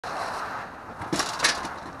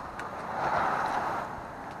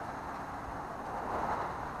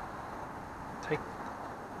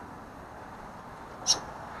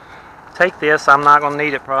take this. I'm not going to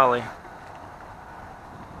need it probably.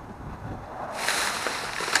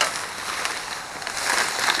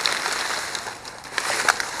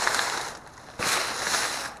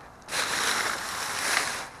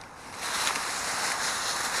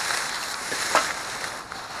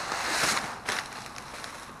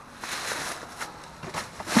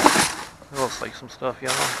 Looks like some stuff,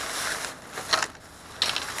 y'all.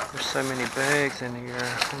 There's so many bags in here.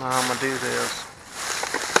 I don't know how I'm going to do this.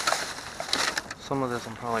 Some of this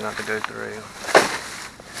I'm probably going to have to go through.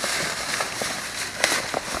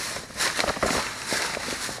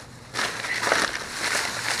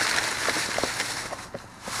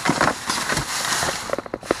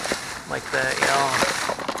 Like that, y'all.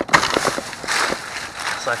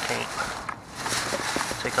 So I can't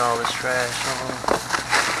take all this trash on.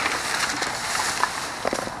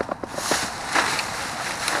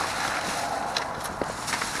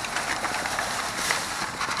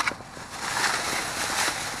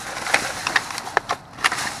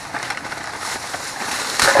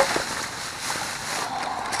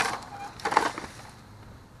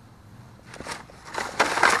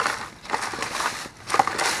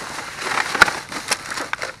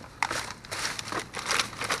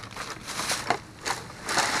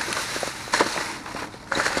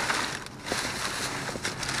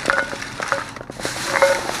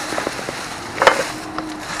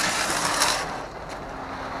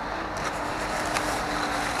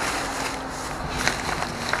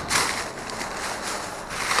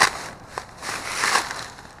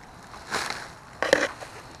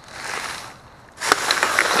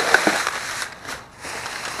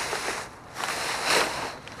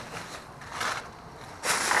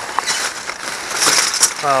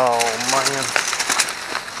 Oh man.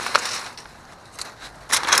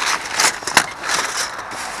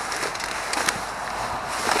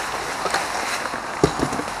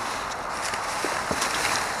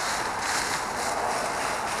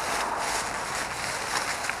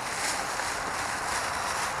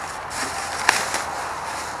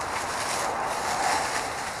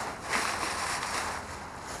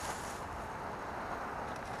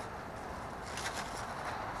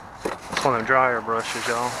 It's one of them dryer brushes,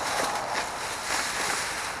 y'all.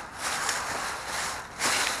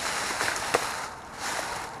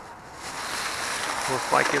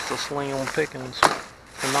 Looks like it's a slim pickings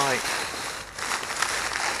tonight.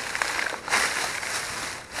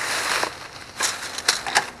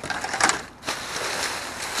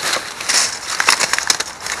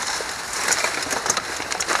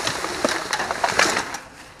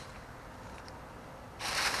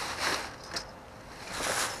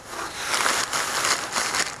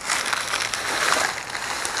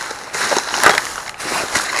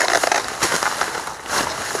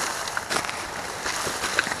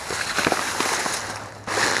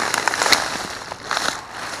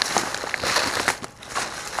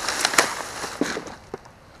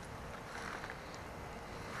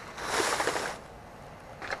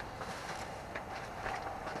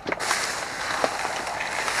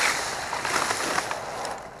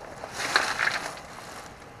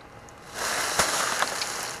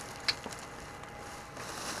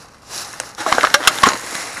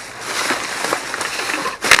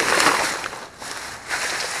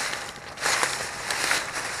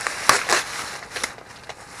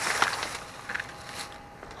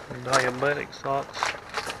 Diabetic socks.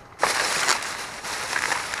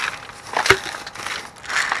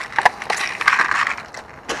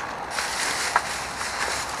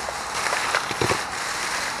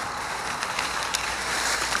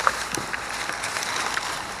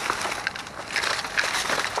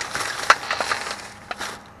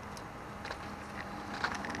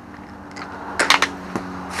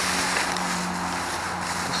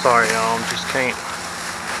 Sorry y'all, I just can't.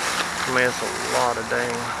 I mean, it's a lot of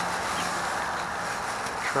dang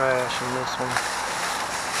trash in this one.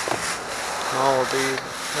 All of these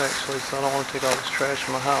actually, so I don't want to take all this trash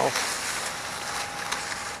in my house.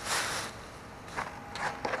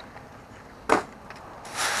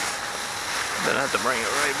 Then I have to bring it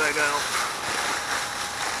right back out.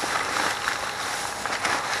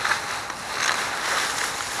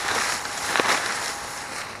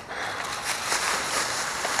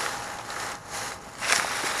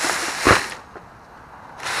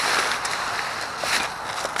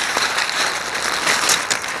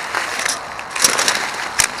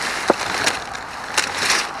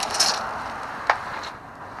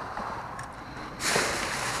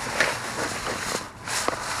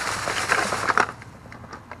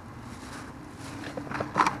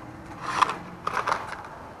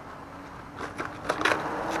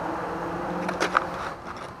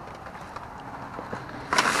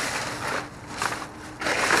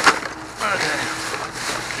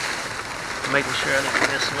 making sure I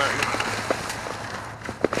didn't miss nothing.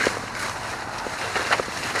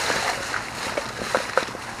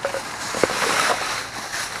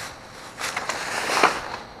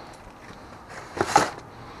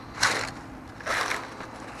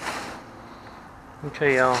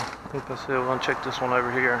 Okay, y'all, I think that's it. We're gonna check this one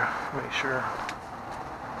over here, make sure.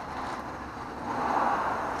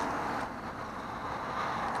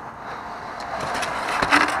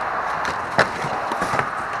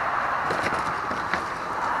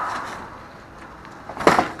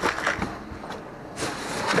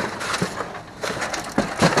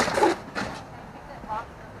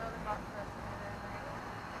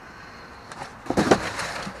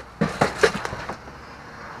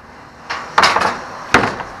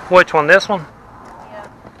 Which one? This one? Yeah.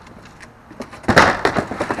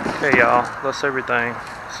 Okay, y'all. That's everything.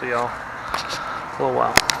 See y'all in a little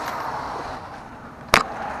while.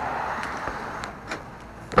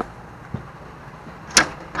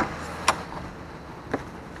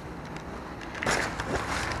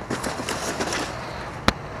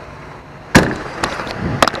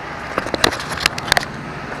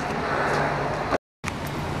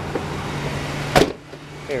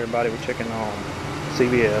 Hey everybody, we're checking on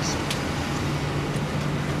CVS.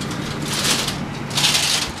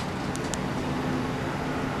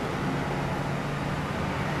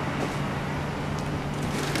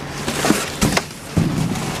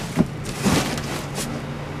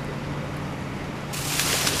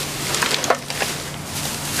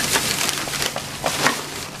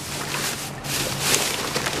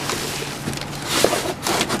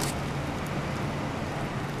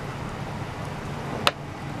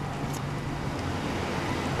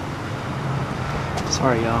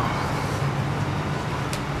 Sorry, y'all.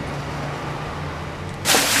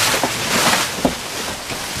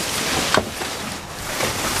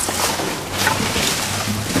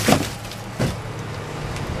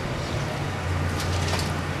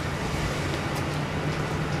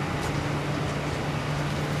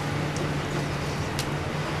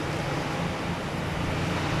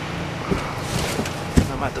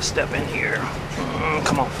 I'm about to step in here.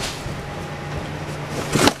 Come on.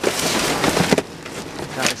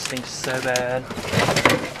 God, it stinks so bad.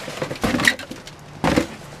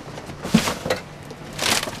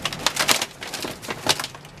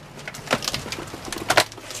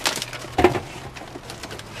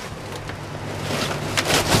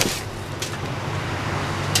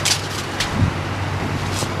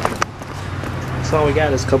 So all we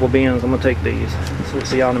got is a couple bins. I'm gonna take these. So we'll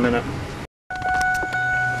see y'all in a minute.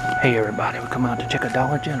 Hey everybody, we come out to check a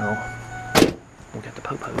Dollar General. We got the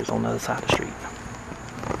po-pos on the other side of the street.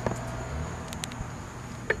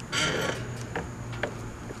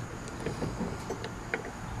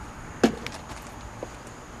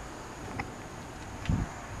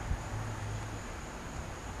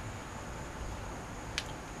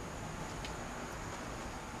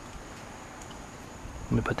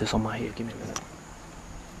 Let me put this on my head. Give me a minute.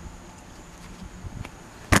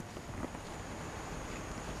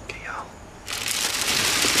 Okay, y'all.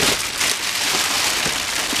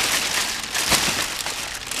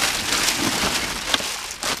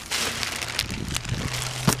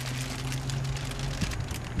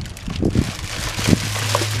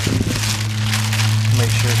 Make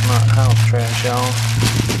sure it's not house trash, y'all.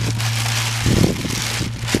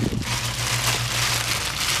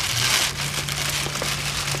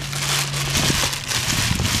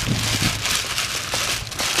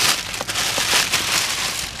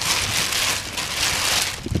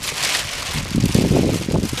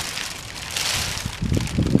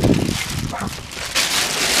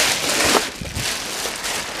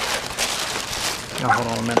 Now hold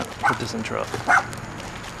on a minute. Put this in the truck.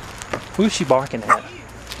 Who's she barking at?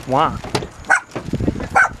 Why?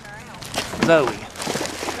 Zoe.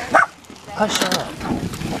 Hush up.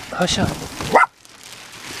 Hush up.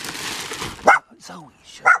 Zoe,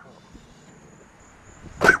 shut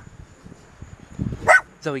up.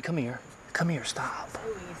 Zoe, come here. Come here, stop.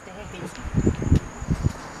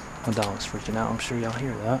 My dog's freaking out. I'm sure y'all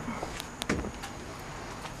hear that.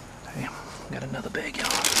 Hey, got another bag, y'all.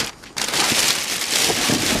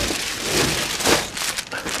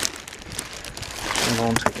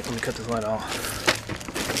 Hold on a second. Let me cut this light off.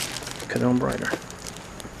 Cut it on brighter.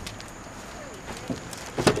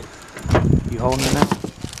 You holding it now?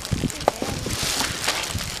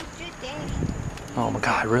 Oh my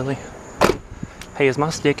God, really? Hey, is my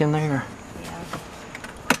stick in there? Yeah.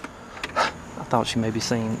 I thought she maybe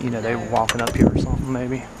seen, you know, they were walking up here or something,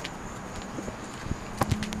 maybe.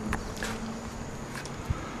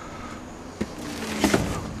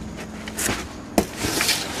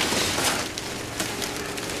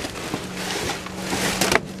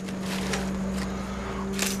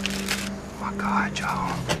 my God,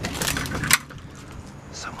 y'all.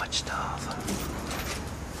 So much stuff.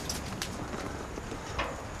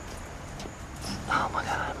 Oh my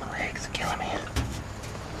God, my legs are killing me.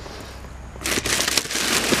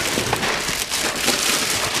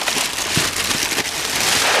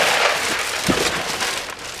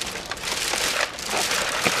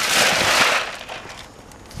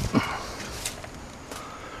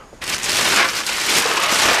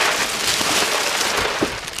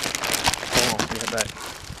 Hold on, get back.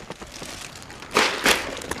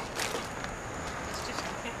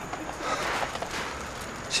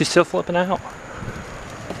 She's still flipping out.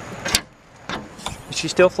 Is she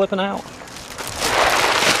still flipping out?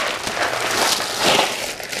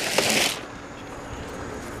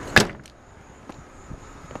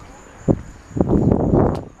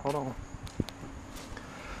 Hold on.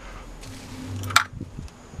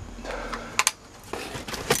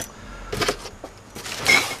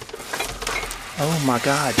 Oh my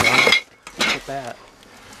God, y'all. Look at that.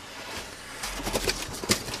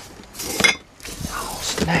 Oh,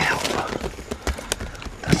 snap.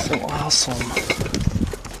 That's so awesome.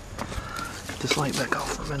 Get this light back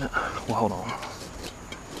off for a minute. Well, hold on.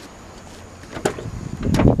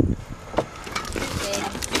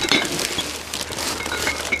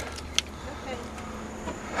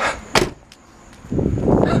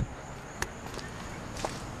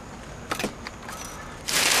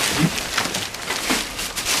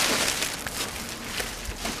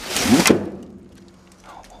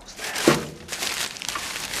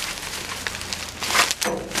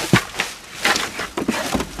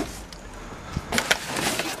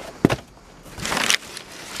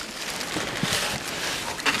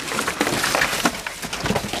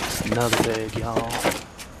 Another bag, y'all.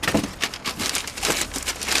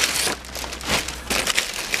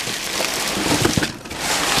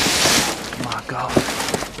 My God.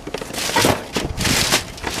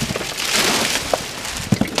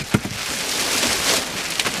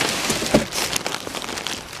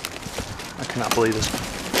 I cannot believe this.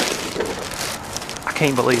 I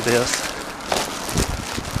can't believe this.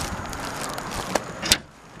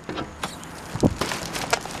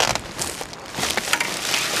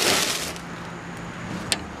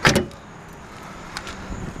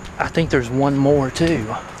 I think there's one more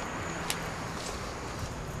too.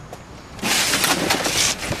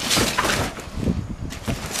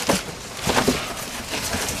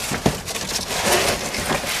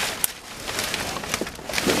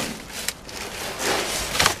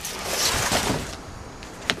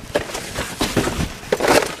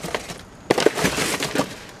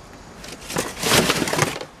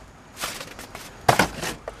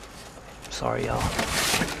 Sorry, y'all.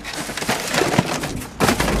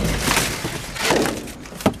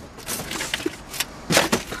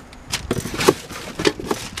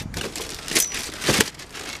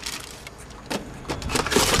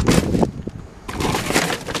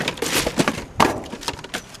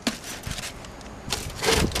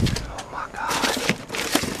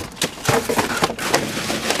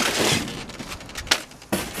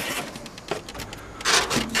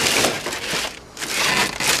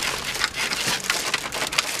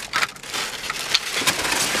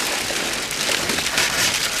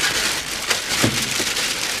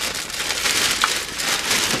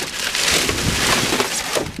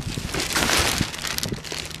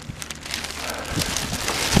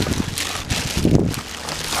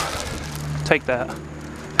 Take that.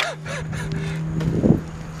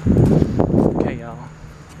 Okay, y'all.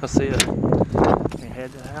 Let's see it. We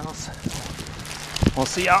head to the house. We'll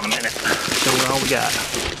see y'all in a minute. Show you all we got.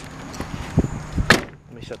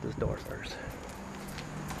 Let me shut this door first.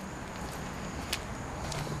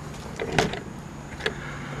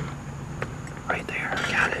 Right there.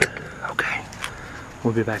 Got it. Okay.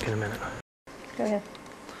 We'll be back in a minute. Go ahead.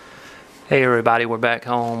 Hey everybody, we're back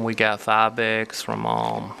home. We got 5 bags from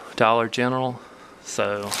Dollar General.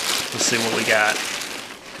 So let's see what we got.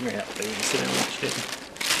 Come here, baby. Sit down and watch it.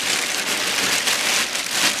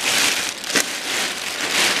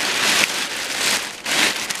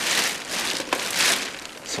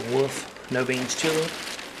 Some Wolf no beans chili.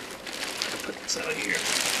 Put this out here.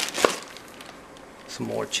 Some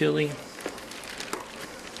more chili.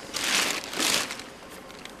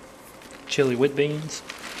 Chili with beans.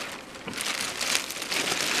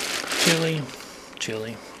 Chili,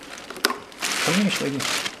 chili. Come here, sweetie.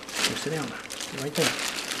 Here, sit down. Right there.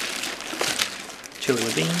 Chili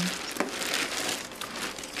with beans.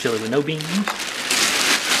 Chili with no beans.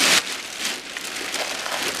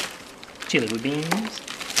 Chili with beans.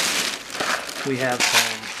 We have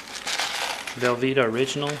some Velveeta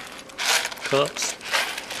Original cups.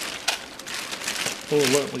 Oh,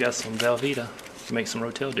 look, we got some Velveeta to make some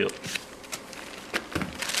Rotel dip.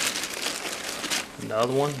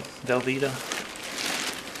 Another one, Velveeta.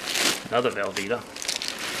 Another Velveeta.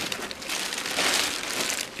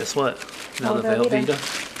 Guess what? Another Velveeta.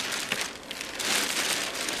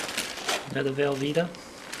 Another Velveeta.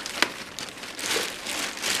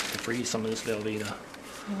 Freeze some of this Velveeta.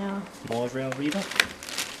 Yeah. More Velveeta.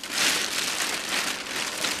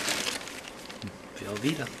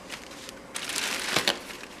 Velveeta.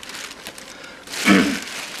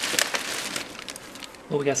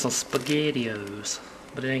 Oh, we got some SpaghettiOs,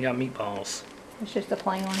 but it ain't got meatballs. It's just the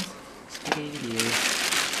plain ones. SpaghettiOs.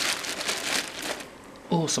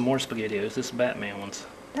 Oh, some more SpaghettiOs. This is Batman ones.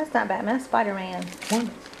 That's not Batman, that's Spider-Man. What?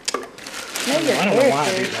 Maybe your I don't know why I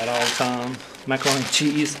do characters. that all the time. Macaroni and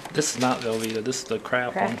cheese. This is not Velveeta. This is the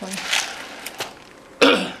Kraft one. Craft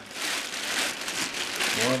one.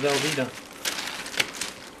 More Velveeta.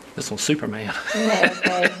 This one's Superman. No, okay.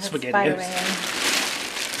 That's SpaghettiOs. Spider-Man.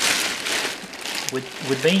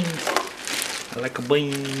 With beans. I like a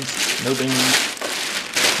beans. No beans.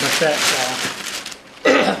 What's that?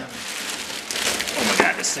 Oh my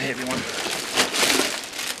god, this is a heavy one.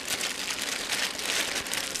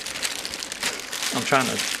 I'm trying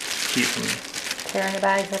to keep them. Tearing the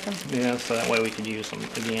bags with them. Yeah, so that way we can use them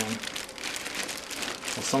again.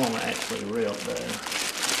 Well, some of them are actually real though. So,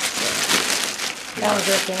 That was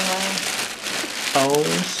ripped anyway. oh,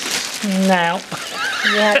 snap.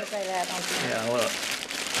 You have to say that, don't you? Yeah, look.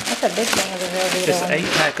 That's a big thing of the Velveeta It's an one.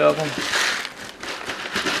 8-pack of them.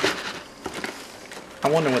 I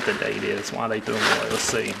wonder what the date is, why they threw them away. Let's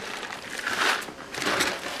see.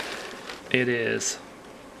 It is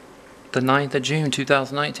the 9th of June,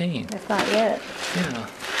 2019. It's not yet. Yeah.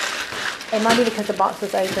 It might be because the box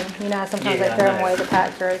was open. You know how sometimes Yeah, they throw I them know. away, the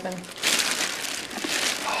packs are open.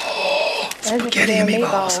 Those are Spaghetti and spaghetti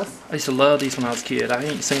meatballs. I used to love these when I was a kid. I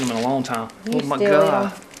ain't seen them in a long time. You Oh my still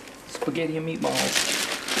god. eat 'em. Spaghetti and meatballs.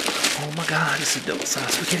 Oh my god, this is double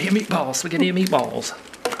size. Spaghetti and meatballs. Spaghetti and meatballs.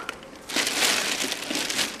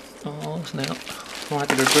 Oh snap. I'll have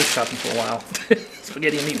to go grocery shopping for a while.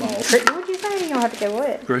 Spaghetti and meatballs. What'd you say? You don't have to go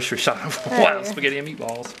what? Grocery shopping for a Oh, while. yeah. Spaghetti and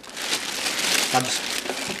meatballs. I just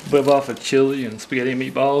live off of chili and spaghetti and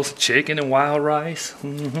meatballs, chicken and wild rice.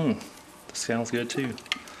 Mm-hmm. That sounds good too.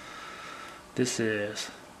 This is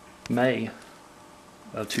May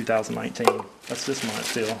of 2019. That's this month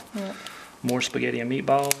still. Yep. More spaghetti and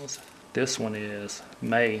meatballs. This one is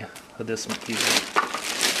May of this year.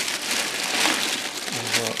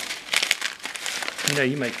 And look. You know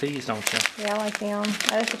you make these, don't you? Yeah, I like them.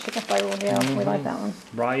 That's the chicken flavored. Yeah, we like that one.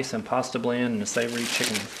 Rice and pasta blend and a savory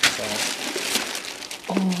chicken sauce.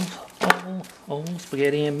 Oh,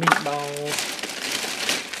 spaghetti and meatballs.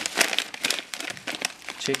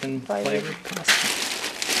 Chicken flavored pasta.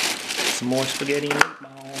 Some more spaghetti and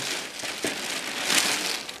meatballs.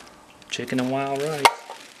 Chicken and wild rice.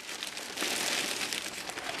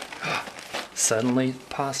 Suddenly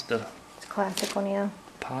pasta. It's a classic one, yeah.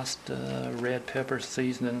 Pasta, red pepper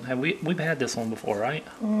seasoning. We've had this one before, right?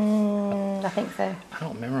 I think so. I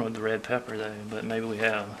don't remember with the red pepper though, but maybe we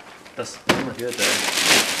have. That's we're good though.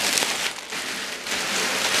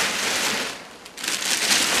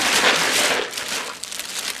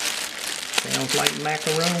 Sounds like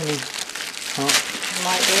macaroni, huh?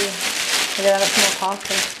 Might be. We gotta have some more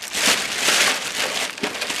pasta.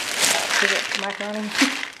 Is it macaroni?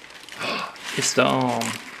 It's the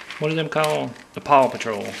what are them called? The Paw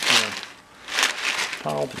Patrol. Yeah.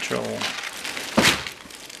 Paw Patrol.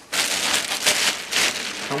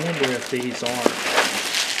 I wonder if these are.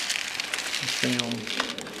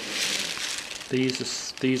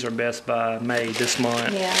 These are Best Buy made this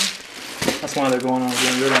month. Yeah. That's why they're going on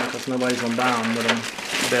getting rid of them because nobody's gonna buy them. But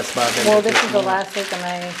Best Buy. did Well, it this is the month. last week of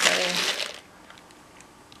May, so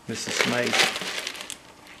This is made.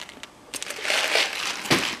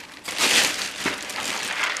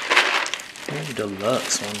 Oh,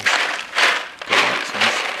 deluxe ones. Deluxe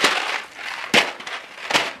ones.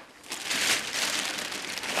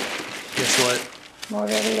 Guess what? more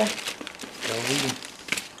Velveeta. Velveeta.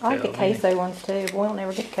 I like the Velveeta. queso ones too. Boy, I don't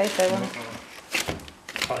never get the queso ones.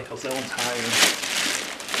 Probably because that one's higher.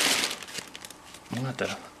 I'm gonna have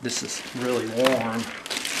to, this is really warm.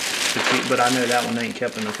 But I know that one ain't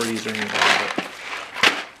kept in the freezer anymore.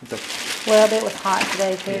 But Well, it was hot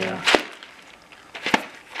today too. yeah.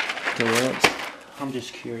 Deluxe. I'm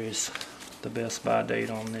just curious. The Best Buy date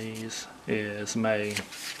on these is May.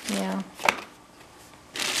 Yeah.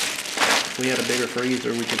 If we had a bigger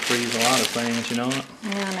freezer, we could freeze a lot of things, you know what?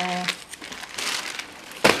 Yeah, I know.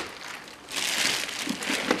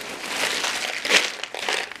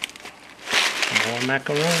 More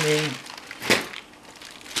macaroni.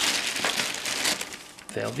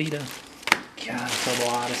 Velveeta. God, it's a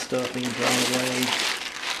lot of stuff being thrown away.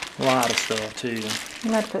 A lot of stuff too.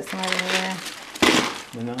 You might put some over here.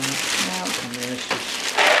 You know? No. I mean, it's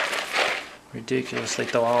just ridiculous. They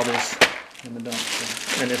throw all this in the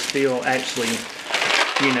dumpster. And it's still actually,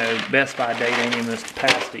 you know, Best By date ain't even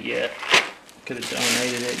past it yet. Could have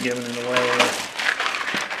donated it, given it away.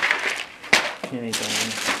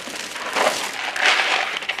 Anything.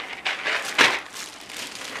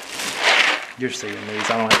 You're seeing these.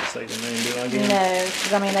 I don't have to say the name, do I? Again? No,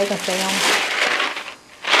 because I mean they can see them.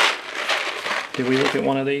 Did we look at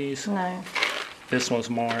one of these? No. This one's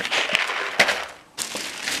March.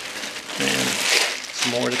 And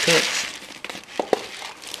some more to cook.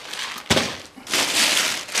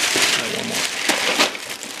 One more.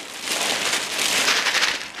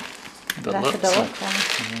 That's the deluxe one.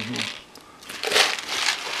 Mm-hmm.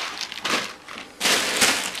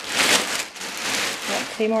 Got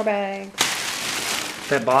 2 more bags.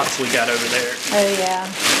 That box we got over there, Oh yeah.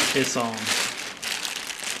 it's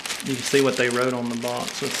you can see what they wrote on the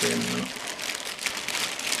box. Let's see a minute.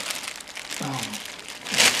 Oh.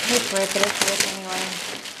 It's ripped anyway.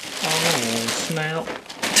 Oh, snap.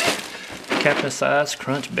 Captain Size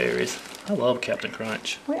Crunch Berries. I love Captain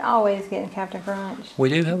Crunch. We always getting Captain Crunch. We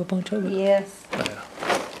do have a bunch of it? Yes. Yeah.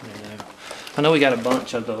 I know we got a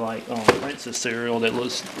bunch of the Princess cereal that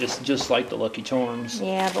looks, it's just like the Lucky Charms.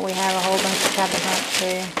 Yeah, but we have a whole bunch of Captain Crunch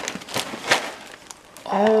too.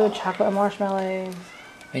 Oh, chocolate and marshmallows.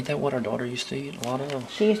 Ain't that what our daughter used to eat? A lot of.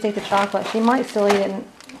 She used to eat the chocolate. She might still eat it.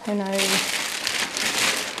 Who knows?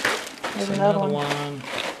 There's another one.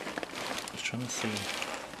 Just trying to see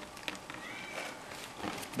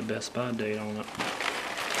the Best By date on it.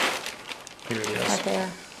 Here it is. Right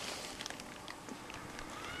there.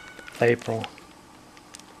 April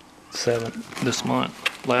 7th. This month.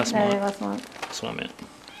 Last month. Last month. That's what I meant.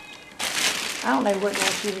 I don't know what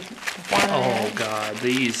she was wanting. Oh God,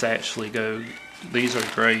 these actually go. These are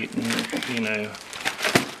great, and you know,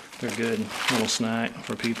 they're good little snack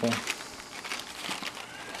for people.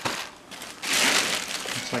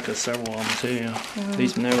 It's like several of them too. Mm-hmm.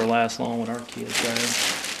 These never last long with our kids though.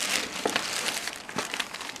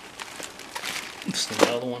 It's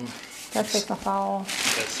another one. That's fixing to fall.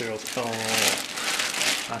 That cereal's. Oh,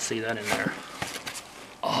 I see that in there.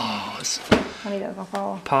 Oh, it's. I need that to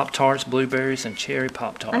fall. Pop Tarts, blueberries, and cherry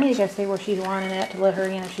Pop Tarts. I need to go see where she's wanting it to let her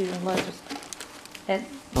in if she's in love.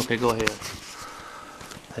 Okay, go ahead.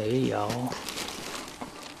 Hey y'all,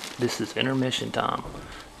 this is intermission time.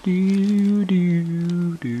 Do do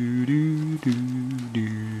do do do do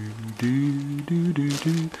do do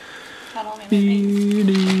do. How long do you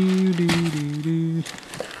do.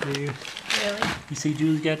 Really? You see,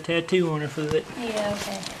 Julie's got a tattoo on her foot. Yeah.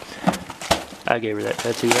 Okay. I gave her that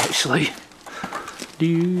tattoo actually.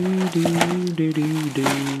 Do do do do do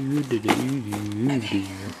do do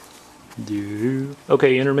do.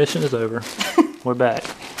 Okay, intermission is over. We're back.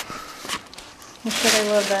 I'm sure they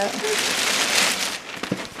love that.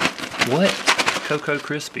 What? Cocoa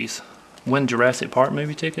Krispies. Win Jurassic Park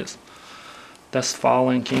movie tickets? That's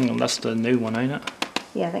Fallen Kingdom. That's the new one, ain't it?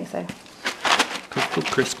 Yeah, I think so. Cocoa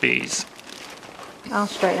Krispies. I'll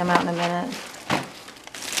straighten them out in a minute.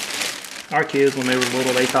 Our kids, when they were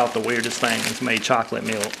little, they thought the weirdest thing was made chocolate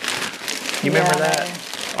milk. You remember that?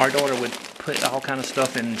 Our daughter would put all kind of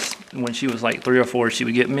stuff in. When she was like 3 or 4, she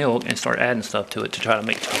would get milk and start adding stuff to it to try to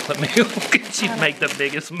make chocolate milk. She'd make the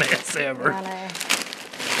biggest mess ever. I know.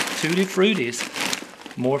 Tutti Fruities.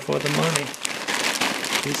 More for the money.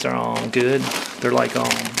 These are all good. They're like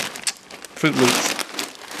Fruit Loops.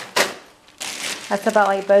 That's about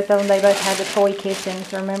like both of them. They both had the toy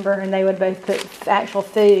kitchens, remember? And they would both put actual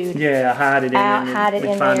food. Yeah, hide it in there. Hide it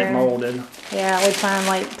in find there. it molded. Yeah, we'd find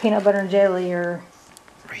like peanut butter and jelly or.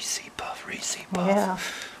 Reese Puff, Reese Puff. Yeah.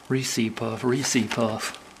 Reese Puff, Reese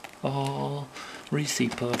Puff. Oh, Reese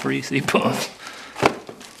Puff, Reese Puff.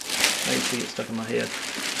 I see it stuck in my head.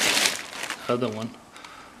 Other one.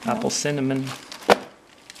 Apple cinnamon.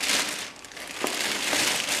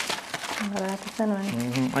 Apple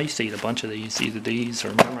cinnamon. I used to eat a bunch of these. Either these or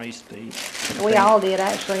remember I used to eat. We all did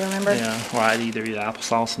actually, remember? Yeah, or I'd either eat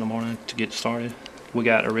applesauce in the morning to get started. We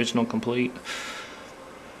got Original Complete.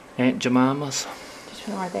 Aunt Jemima's. Just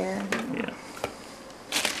put them right there. Yeah.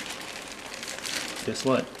 Guess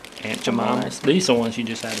what? Aunt Jemima's. These are ones you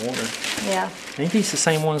just add water. Yeah. Ain't these the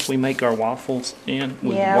same ones we make our waffles in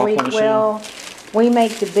with Yeah, the waffle machine? we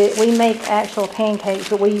make actual pancakes,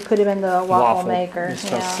 but we put them in the waffle maker. It's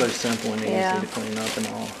so simple and easy to clean up and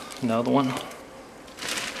all. Another one.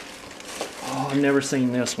 Oh, I've never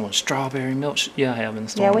seen this one. Strawberry milk. Yeah, I have in the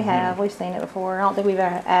store. Yeah, we have. We've seen it before. I don't think we've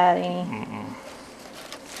ever had any.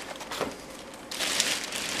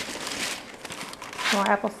 More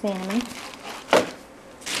apple cinnamon.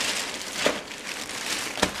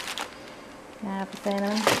 Apple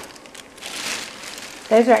cinnamon.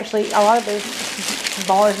 Those are actually, a lot of those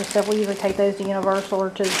bars and stuff, we usually take those to Universal or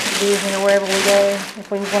to Disney or wherever we go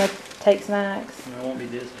if we want to take snacks. I won't be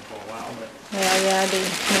Disney for a while, but... Yeah, I do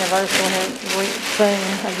Universal soon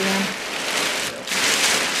again.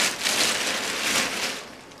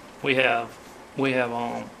 We have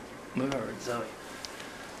Zoe.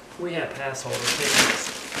 We have pass holder tickets.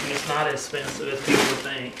 And it's not as expensive as people would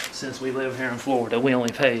think. Since we live here in Florida, we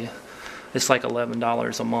only pay, it's like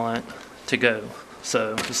 $11 a month to go.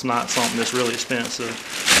 So it's not something that's really expensive.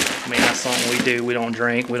 I mean, that's something we do. We don't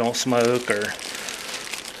drink, we don't smoke, or,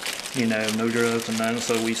 you know, no drugs and nothing.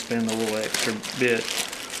 So we spend a little extra bit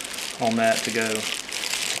on that to go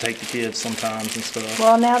take the kids sometimes and stuff.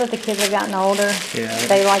 Well, now that the kids have gotten older, yeah,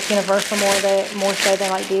 they like Universal more so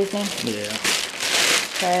than like Disney. Yeah.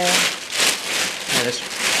 So. And it's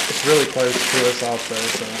really close to us also.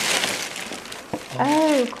 So.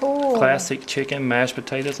 Oh, cool. Classic chicken, mashed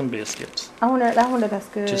potatoes, and biscuits. I wonder if that's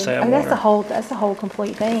good. Just add that's water. That's the whole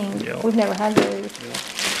complete thing. Yeah. We've never had those. Yeah.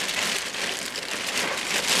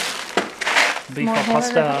 Beef or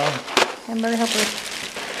pasta. Hamburger helper.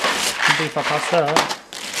 Beef or pasta.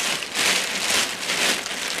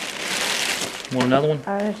 Want another one?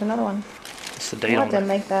 Oh, there's another one. What's the date I'll on have to it?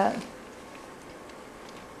 make that.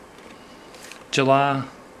 July.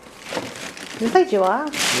 Did you say July?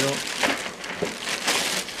 Yep.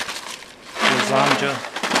 Lasagna.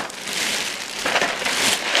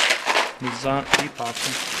 Beef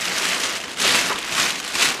pasta.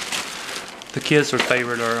 The kids'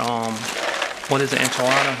 favorite are what is it,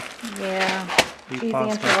 enchilada? Yeah. Beef Cheesy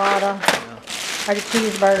pasta. enchilada. Yeah. Or the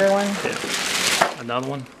cheeseburger one. Yeah. Another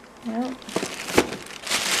one? Yep.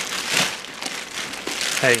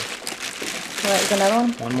 Hey. What, is another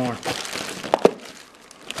one? One more.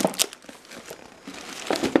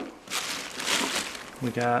 We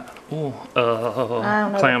got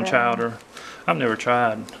clam chowder. I've never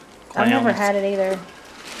tried clams. I've never had it either.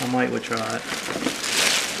 I might would try it.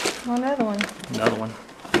 Oh, another one. Another one.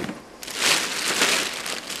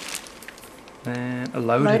 And a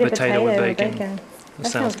loaded potato with bacon. That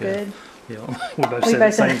sounds good. Yeah, we both said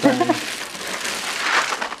the same thing.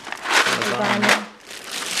 Lasagna.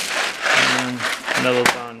 And another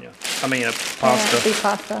lasagna. I mean a pasta. Yeah, beef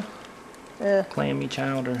pasta. Ugh. Clammy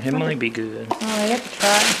chowder. It might be good. Oh, you have to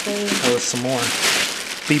try it and see. Oh, it's some more.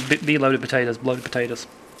 Be loaded potatoes. Bloated potatoes.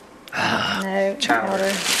 No,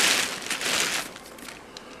 chowder.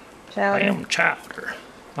 Lamb chowder.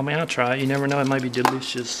 I mean, I'll try it. You never know. It might be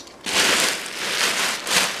delicious.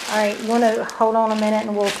 Alright, you want to hold on a minute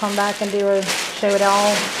and we'll come back and show it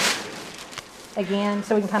all again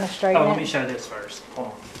so we can kind of straighten it. Oh, let me show this first. Hold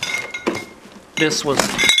on. This was,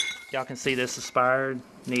 y'all can see this expired.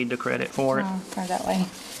 Need the credit for it. Oh, turn that way.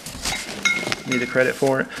 Need the credit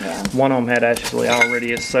for it. Yeah. One of them had actually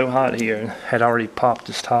already, it's so hot here, had already popped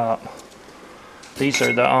its top. These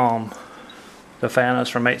are the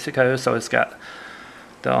Fanas from Mexico, so it's got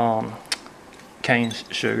the cane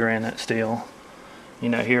sugar in it still. You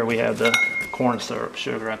know, here we have the corn syrup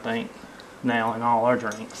sugar, I think, now in all our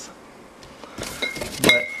drinks.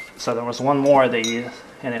 But so there was one more of these,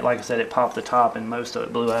 and it, like I said, it popped the top and most of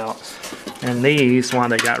it blew out. And these, one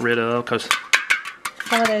they got rid of, because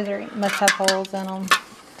some of those must have holes in them.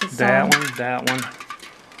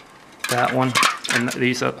 that one, and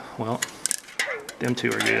these are, well, them two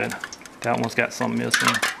are good. That one's got something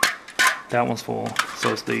missing. That one's full,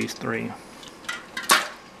 so it's these three.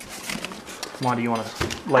 Why do you want to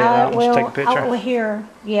lay it out and take a picture? Well, here,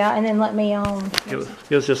 yeah, and then let me Give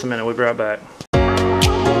us just a minute. We'll be right back.